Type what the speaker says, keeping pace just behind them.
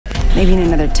Maybe in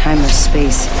another time or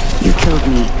space, you killed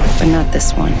me, but not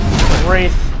this one.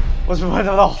 Wraith was one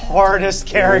of the hardest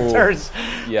characters.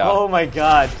 Ooh, yeah. Oh my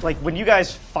god. Like, when you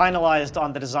guys finalized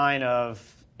on the design of,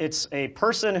 it's a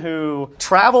person who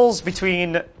travels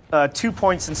between 2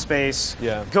 points in space,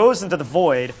 goes into the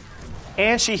void,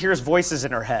 and she hears voices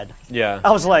in her head. Yeah.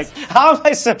 I was like, how am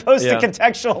I supposed to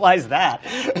contextualize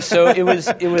that? So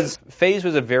phase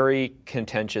was a very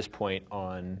contentious point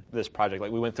on this project.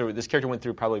 Like, this character went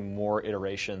through probably more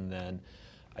iteration than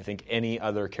I think any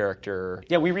other character.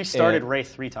 Yeah, we restarted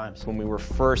Wraith 3 times. When we were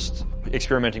first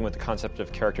experimenting with the concept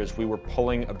of characters, we were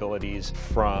pulling abilities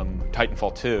from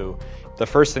Titanfall 2. The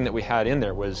first thing that we had in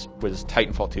there was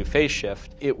Titanfall 2 phase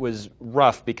shift. It was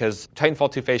rough because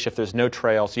Titanfall 2 phase shift, there's no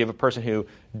trail, so you have a person who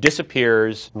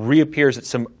disappears, reappears at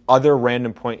some other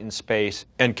random point in space,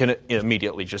 and can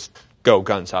immediately just go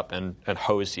guns up and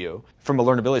hose you. From a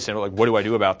learnability standpoint, like, what do I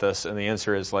do about this? And the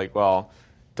answer is like, well,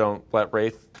 don't let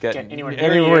Wraith get anywhere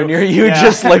near you.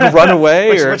 Just like run away.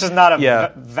 Which is not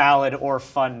a valid or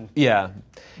fun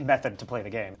method to play the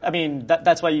game. I mean,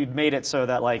 that's why you made it so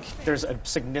that like there's a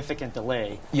significant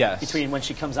delay between when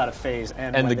she comes out of phase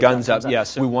and when the gun's up.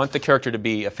 Yes, we want the character to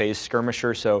be a phase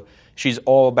skirmisher, so she's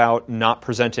all about not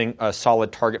presenting a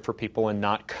solid target for people and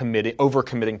not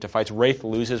over-committing to fights. Wraith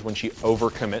loses when she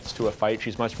overcommits to a fight.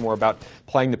 She's much more about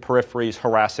playing the peripheries,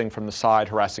 harassing from the side,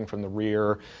 harassing from the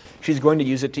rear. She's going to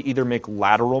use it to either make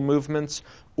lateral movements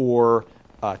or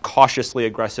cautiously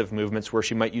aggressive movements where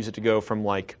she might use it to go from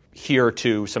like here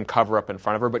to some cover up in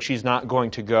front of her, but she's not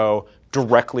going to go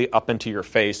directly up into your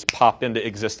face, pop into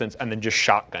existence, and then just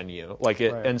shotgun you.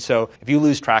 And so if you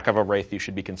lose track of a Wraith, you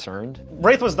should be concerned.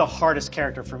 Wraith was the hardest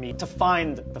character for me to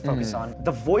find the focus on.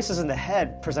 The voices in the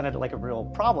head presented like a real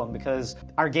problem because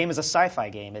our game is a sci-fi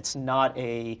game. It's not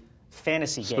a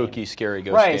fantasy game. Spooky, scary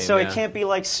ghost game. Right, so it can't be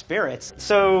like spirits.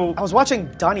 So I was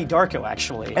watching Donnie Darko,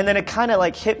 actually, and then it kind of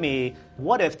like hit me,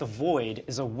 what if the void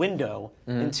is a window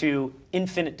into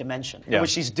infinite dimension? And what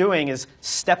she's doing is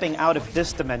stepping out of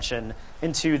this dimension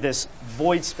into this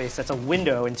void space that's a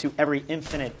window into every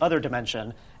infinite other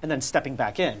dimension, and then stepping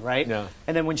back in, right? Yeah.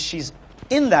 And then when she's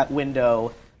in that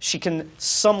window, she can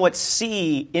somewhat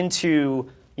see into,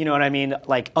 you know what I mean,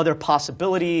 like other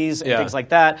possibilities and things like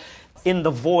that. In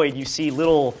the void, you see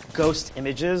little ghost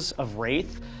images of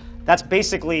Wraith. That's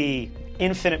basically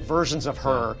infinite versions of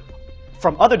her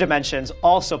from other dimensions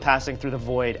also passing through the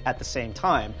void at the same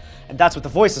time. And that's what the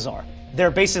voices are.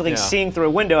 They're basically seeing through a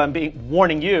window and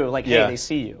warning you, like, hey, they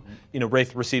see you. You know,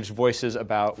 Wraith receives voices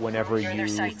about whenever you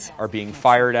are being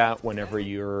fired at, whenever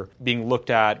you're being looked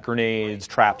at, grenades,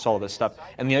 traps, all of this stuff.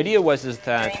 And the idea was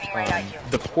that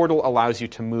the portal allows you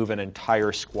to move an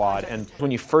entire squad. And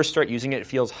when you first start using it, it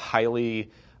feels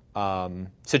highly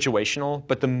situational.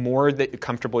 But the more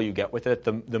comfortable you get with it,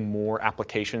 the more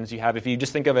applications you have. If you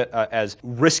just think of it as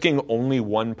risking only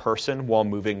one person while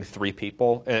moving 3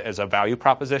 people as a value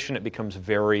proposition, it becomes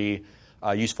very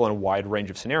useful in a wide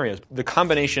range of scenarios. The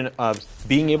combination of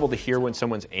being able to hear when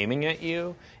someone's aiming at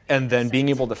you and then being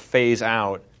able to phase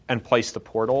out and place the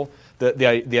portal, the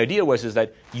idea is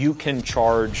that you can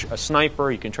charge a sniper,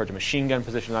 you can charge a machine gun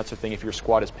position, that sort of thing, if your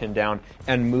squad is pinned down,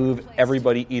 and move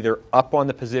everybody either up on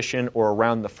the position or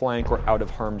around the flank or out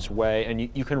of harm's way. And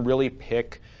you can really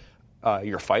pick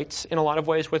your fights in a lot of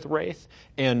ways with Wraith.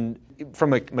 And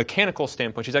from a mechanical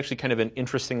standpoint, she's actually kind of an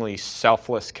interestingly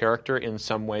selfless character in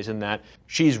some ways, in that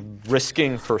she's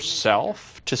risking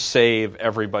herself to save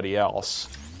everybody else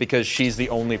because she's the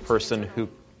only person who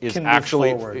is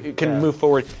can move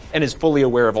forward and is fully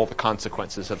aware of all the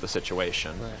consequences of the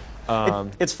situation. Right.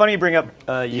 It's funny you bring up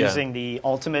using the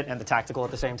ultimate and the tactical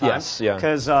at the same time. Yes, yeah.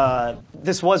 Because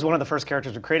this was one of the first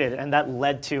characters we created, and that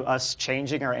led to us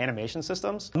changing our animation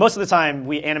systems. Most of the time,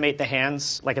 we animate the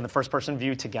hands like in the first-person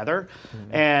view together,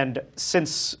 and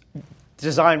since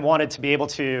design wanted to be able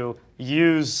to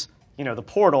use the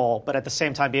portal, but at the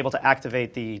same time be able to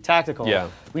activate the tactical,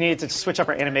 we needed to switch up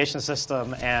our animation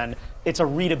system, and it's a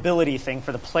readability thing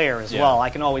for the player as well.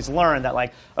 I can always learn that,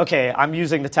 like, okay, I'm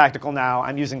using the tactical now,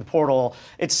 I'm using the portal.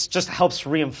 It just helps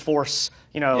reinforce,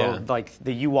 like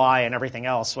the UI and everything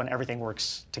else when everything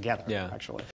works together,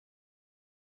 actually.